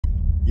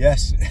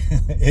Yes,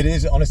 it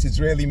is. Honestly, it's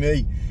really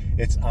me.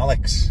 It's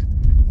Alex.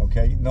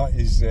 Okay, not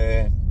his,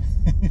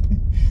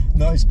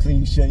 not his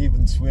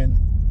clean-shaven twin.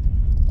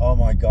 Oh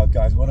my God,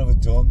 guys, what have I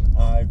done?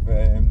 I've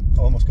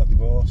almost got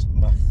divorced.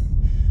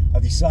 I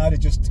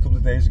decided just a couple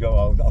of days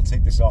ago I'll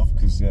take this off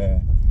because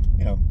you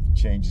know,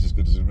 change is as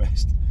good as a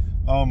rest.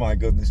 Oh my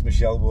goodness,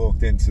 Michelle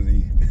walked into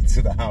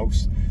the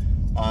house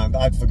and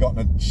I'd forgotten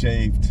I'd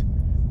shaved,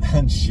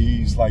 and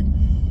she's like,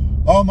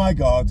 oh my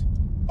God,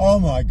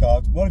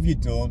 what have you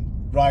done?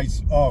 Right,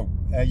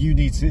 you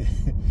need to,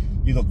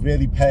 you look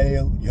really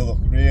pale, you look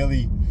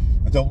really,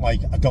 I don't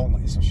like,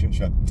 so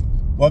sure.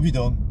 What have you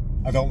done?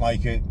 I don't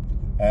like it.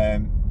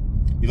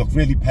 You look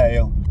really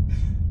pale.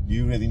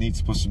 You really need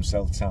to put some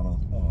self-tan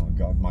on. Oh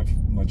God, my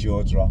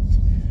jaw dropped.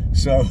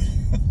 So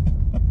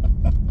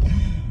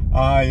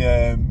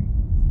I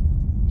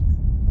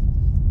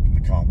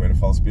can't wear a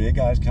false beard,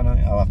 guys, can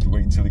I? I'll have to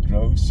wait until it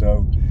grows.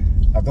 So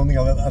I don't think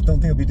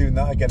I'll be doing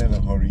that again in a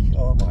hurry.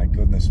 Oh my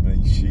goodness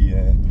me, she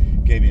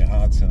gave me a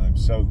hard time.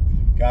 So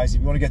guys,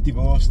 if you want to get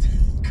divorced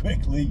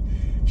quickly,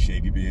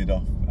 shave your beard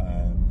off.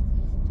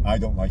 I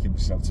don't like it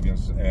myself, to be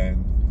honest.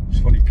 It's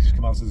funny, just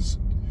come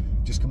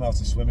out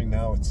of swimming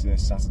now. It's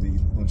Saturday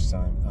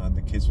lunchtime, and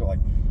the kids were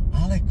like,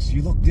 Alex,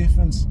 you look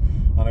different.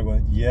 And I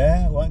went,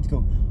 yeah. Why didn't you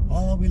go,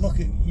 oh,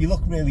 you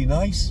look really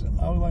nice.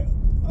 I was like,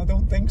 I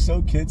don't think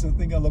so, kids. I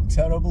think I look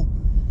terrible.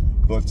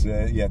 But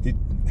yeah,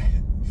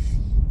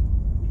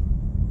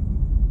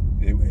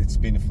 it's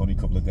been a funny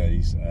couple of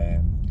days.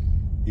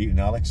 Even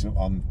Alex, we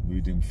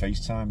were doing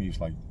FaceTime. He was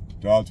like,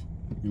 Dad,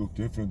 you look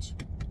different.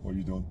 What are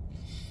you doing?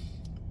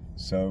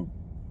 So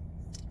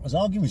I was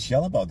arguing with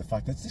Shell about the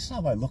fact that this is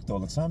how I looked all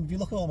the time. If you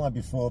look at all my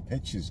before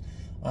pictures,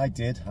 I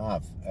did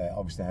have,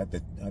 obviously I had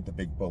the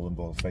big bowling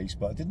ball face,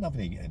 but I didn't have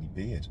any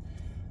beard.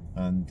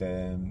 And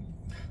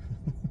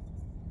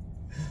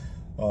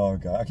oh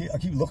God, I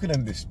keep looking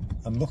at this.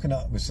 I'm looking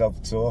at myself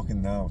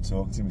talking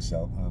to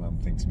myself, and I'm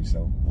thinking to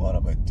myself, what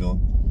have I done?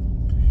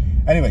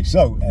 Anyway,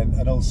 so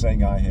an old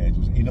saying I heard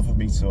was, enough of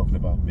me talking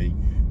about me,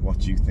 what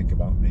do you think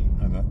about me?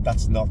 And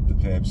that's not the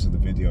purpose of the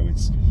video.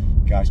 It's,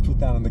 guys, put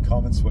down in the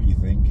comments what you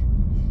think.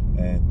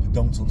 But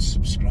don't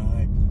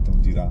unsubscribe,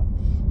 don't do that.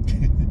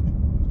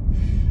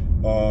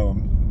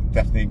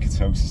 Definitely in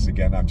ketosis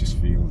again. I just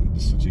feel in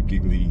such a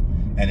giggly,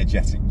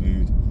 energetic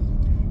mood.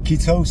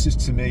 Ketosis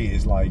to me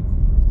is like,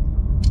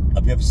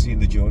 have you ever seen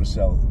the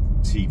Duracell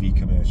TV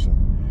commercial,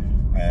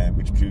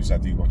 which proves I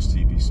do watch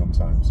TV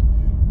sometimes,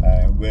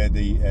 where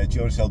the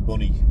Duracell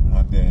bunny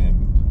and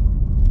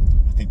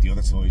I think the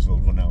other toys will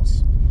run out.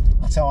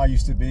 That's how I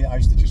used to be. I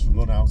used to just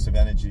run out of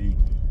energy.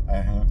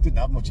 Didn't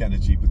have much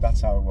energy, but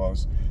that's how it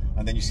was.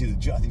 And then you see I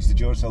think it's the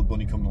Duracell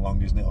bunny coming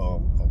along, isn't it, or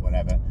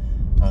whatever.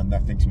 And I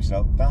think to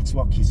myself, that's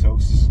what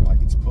ketosis is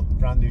like. It's putting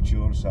brand new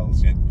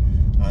Duracells in,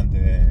 and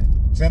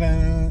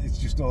ta-da, it's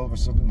just all of a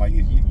sudden like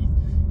you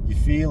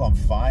feel on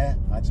fire.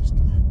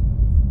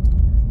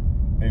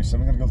 Anyway, so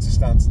I'm going to go to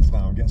Stanton's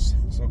now and get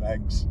some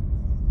eggs.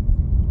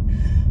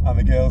 And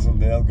the girls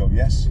and they'll go,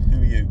 yes,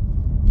 who are you?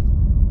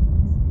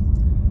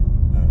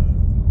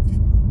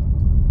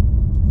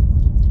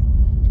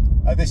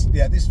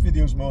 This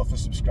video is more for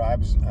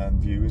subscribers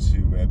and viewers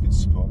who have been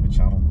supporting the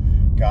channel.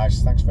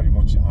 Guys, thanks very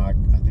much. I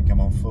think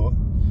I'm on foot.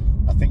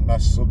 I think my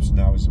subs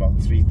now is about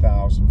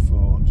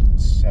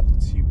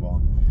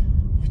 3,471,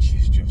 which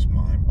is just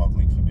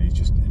mind-boggling for me. It's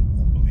just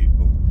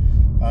unbelievable.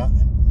 I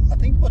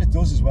think what it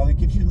does as well, it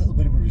gives you a little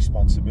bit of a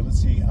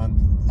responsibility,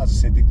 and as I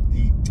said, the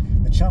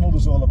channel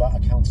was all about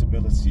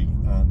accountability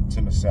and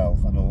to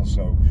myself, and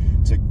also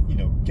to, you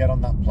know, get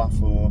on that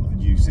platform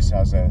and use this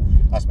as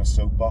my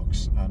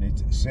soapbox, and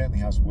it certainly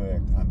has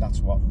worked, and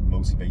that's what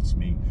motivates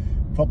me,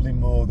 probably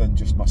more than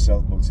just my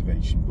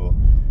self-motivation. But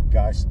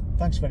guys,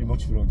 thanks very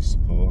much for all your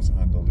support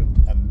and all the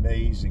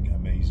amazing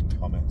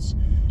comments.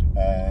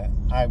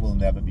 I will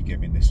never be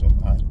giving this up.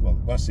 Well,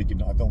 when I say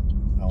giving it,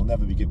 I'll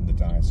never be giving the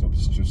diet up.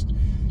 It's just,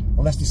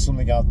 unless there's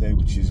something out there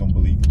which is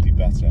unbelievably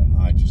better,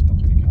 I just don't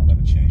think I'll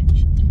ever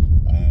change.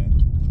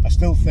 I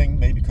still think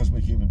maybe because we're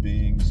human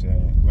beings,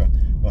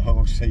 we're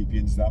Homo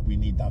sapiens, that we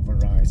need that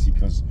variety,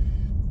 because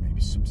maybe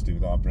something to do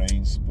with our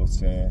brains.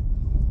 But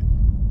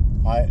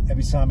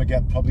every time I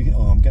get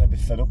I'm getting a bit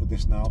fed up with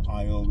this now,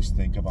 I always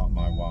think about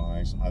my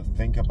whys. I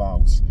think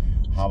about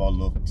how I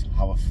looked,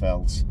 how I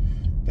felt,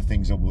 the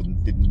things I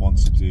didn't want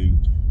to do.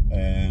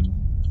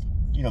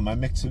 You know, my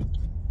victim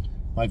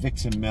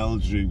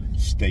Meldrew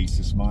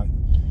status, my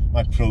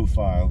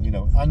profile. You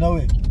know, I know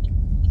it.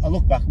 I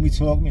look back and we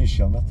talk, me and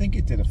Michelle, and I think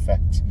it did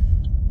affect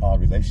our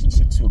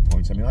relationship to a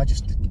point. I mean, I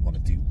just didn't want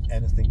to do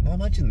anything. Now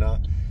imagine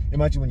that.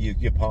 Imagine when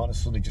your partner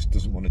suddenly just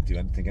doesn't want to do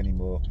anything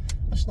anymore.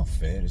 That's not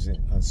fair, is it?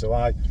 And so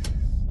I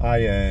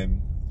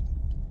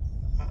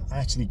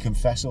actually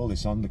confess all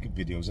this on the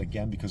videos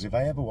again, because if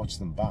I ever watch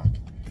them back,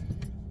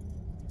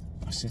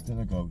 I sit there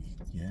and I go,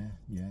 yeah,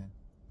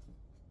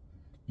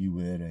 you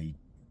were a,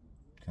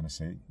 can I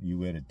say, you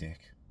were a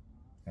dick.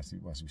 That's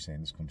what we say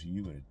in this country,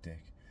 you were a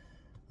dick.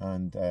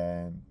 And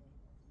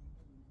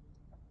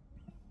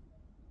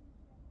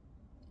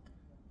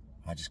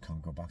I just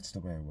can't go back to the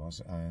way I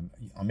was. I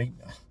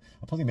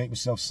probably make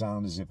myself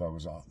sound as if I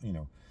was, you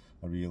know,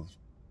 a real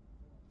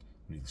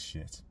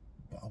shit,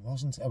 but I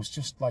wasn't. I was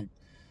just like,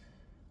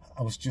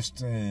 I was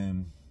just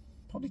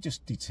probably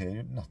just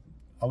deteriorating.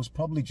 I was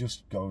probably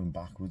just going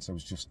backwards. I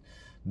was just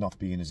not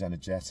being as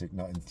energetic,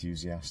 not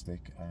enthusiastic.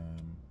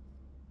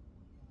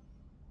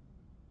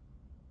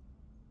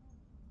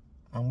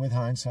 And with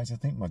hindsight, I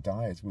think my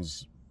diet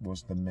was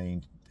the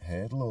main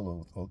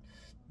hurdle.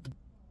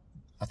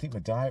 I think my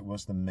diet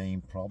was the main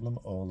problem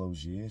all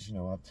those years. You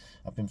know,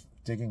 I've been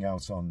digging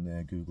out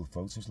on Google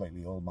Photos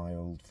lately, all my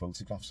old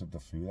photographs of the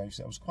food. I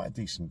was quite a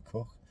decent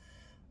cook.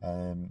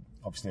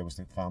 Obviously, I was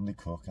the family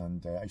cook,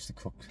 and I used to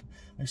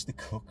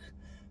cook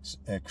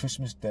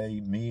Christmas Day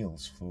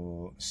meals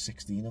for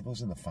 16 of us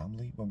in the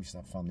family when we used to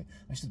have family.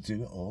 I used to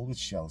do it all with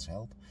Shell's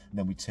help, and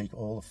then we'd take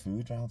all the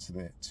food round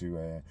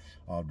to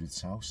our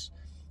Ruth's house.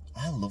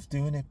 I loved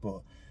doing it,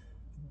 but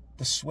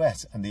the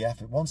sweat and the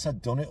effort, once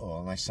I'd done it all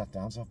and I sat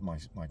down to have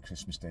my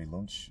Christmas Day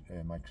lunch,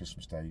 my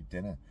Christmas Day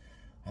dinner,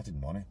 I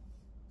didn't want it.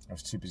 I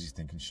was too busy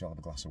thinking, shall I have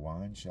a glass of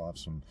wine? Shall I have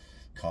some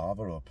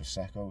Carnivore or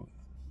Prosecco?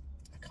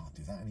 I can't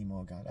do that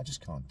anymore, guys. I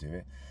just can't do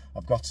it.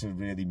 I've got to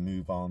really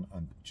move on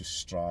and just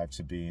strive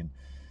to being,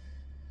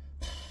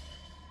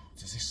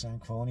 does this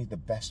sound corny, the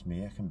best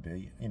me I can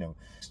be. You know,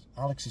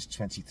 Alex is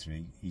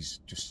 23. He's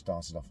just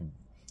started off in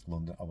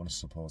London. I want to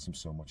support him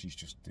so much. He's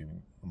just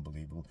doing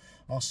unbelievable.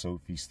 Our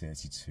Sophie's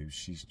 32.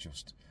 She's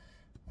just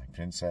my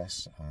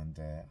princess, and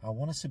I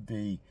want to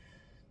be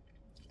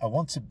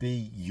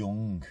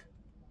young.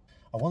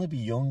 I want to be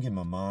young in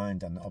my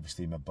mind and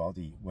obviously in my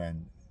body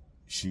when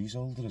she's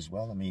older as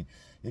well. I mean,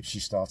 if she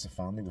starts a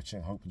family, which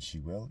I'm hoping she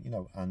will, you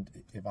know, and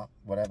if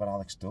whatever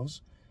Alex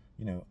does,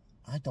 you know,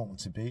 I don't want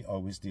to be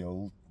always the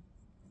old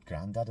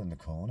granddad in the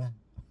corner.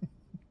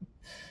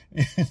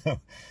 You know,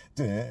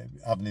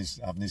 having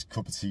his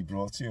cup of tea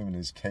brought to him and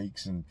his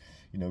cakes, and,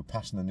 you know,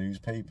 passing the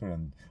newspaper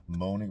and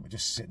moaning, but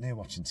just sitting there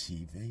watching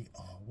TV.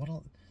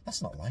 Oh,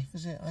 that's not life,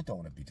 is it? I don't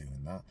want to be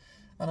doing that.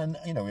 And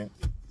you know,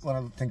 when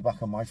I think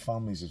back on my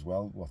families as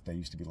well, what they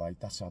used to be like,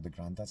 that's how the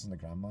granddads and the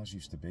grandmas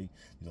used to be.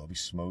 They'd all be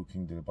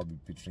smoking, they'd probably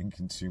be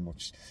drinking too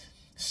much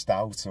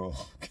stout or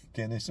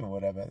Guinness or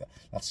whatever.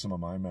 That's some of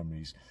my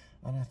memories.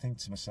 And I think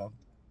to myself,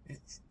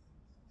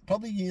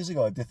 probably years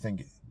ago, I did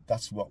think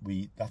that's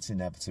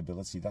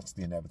inevitability. That's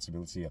the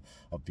inevitability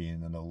of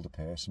being an older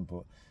person.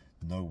 But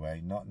no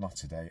way, not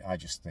today. I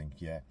just think,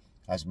 yeah,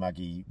 as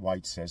Maggie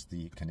White says,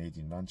 the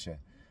Canadian rancher,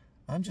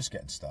 I'm just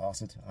getting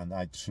started, and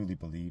I truly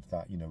believe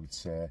that. You know,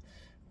 it's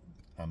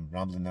I'm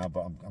rambling now,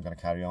 but I'm going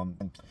to carry on.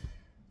 And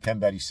Ken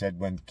Berry said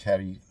when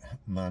Kerry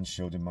Mann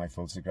showed him my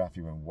photograph,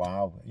 he went,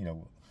 wow, you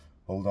know,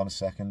 hold on a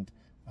second,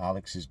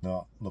 Alex is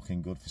not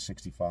looking good for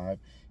 65.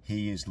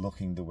 He is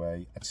looking the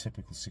way a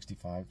typical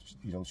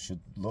 65-year-old should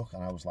look.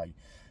 And I was like,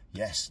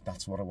 yes,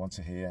 that's what I want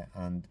to hear.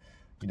 And,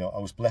 you know, I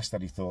was blessed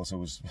that he thought I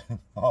was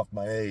half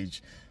my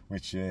age,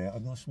 which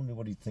I'm just wondering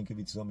what he'd think if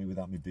he'd saw me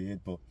without my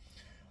beard. But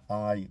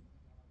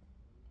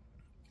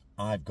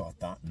I've got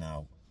that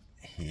now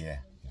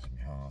here in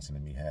my heart and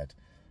in my head.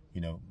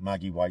 You know,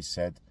 Maggie White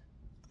said,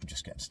 I'm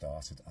just getting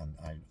started, and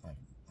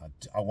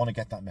I want to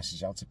get that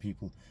message out to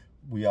people.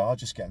 We are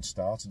just getting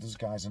started. Those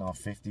guys in our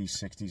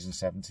 50s, 60s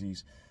and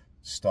 70s,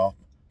 stop,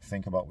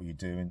 think about what you're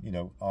doing. You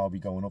know, are we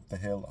going up the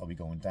hill? Are we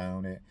going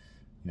down it?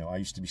 You know, I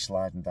used to be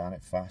sliding down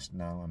it fast.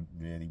 Now I'm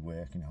really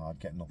working hard,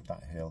 getting up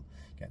that hill,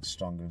 getting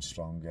stronger and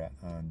stronger.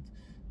 And,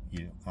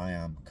 you know, I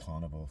am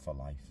carnivore for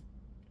life.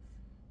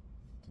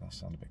 Does that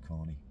sound a bit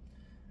corny?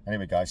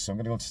 Anyway, guys, so I'm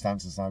going to go to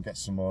Stanton's now, get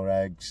some more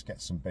eggs,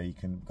 get some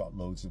bacon. Got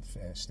loads of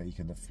steak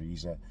in the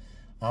freezer.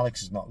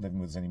 Alex is not living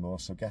with us anymore,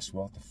 so guess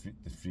what?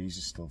 The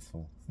freezer's still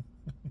full.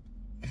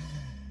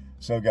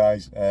 So,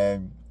 guys,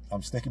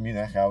 I'm sticking my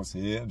neck out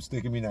here. I'm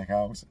sticking my neck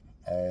out.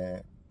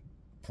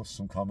 Put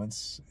some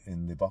comments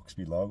in the box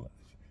below.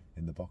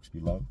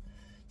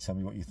 Tell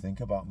me what you think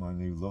about my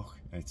new look.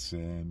 It's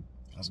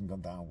hasn't gone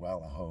down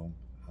well at home,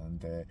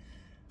 and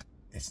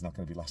it's not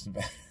going to be lasting.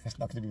 It's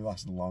not going to be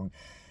lasting long.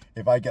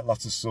 If I get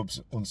lots of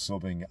subs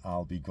unsubbing,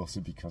 I'll be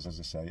gutted, because, as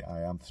I say, I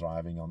am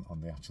thriving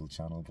on the actual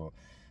channel. But,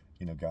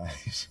 you know,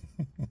 guys,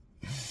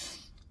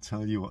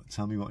 tell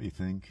me what you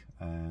think.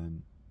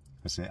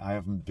 I say I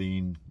haven't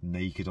been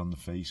naked on the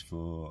face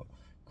for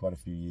quite a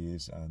few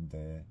years, and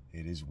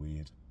it is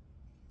weird.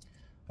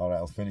 All right,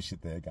 I'll finish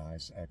it there,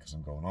 guys, because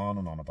I'm going on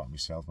and on about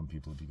myself, and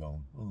people will be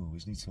going, oh,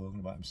 isn't he talking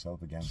about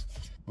himself again?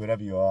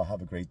 Wherever you are,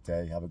 have a great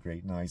day, have a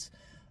great night,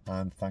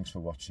 and thanks for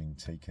watching.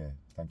 Take care.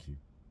 Thank you.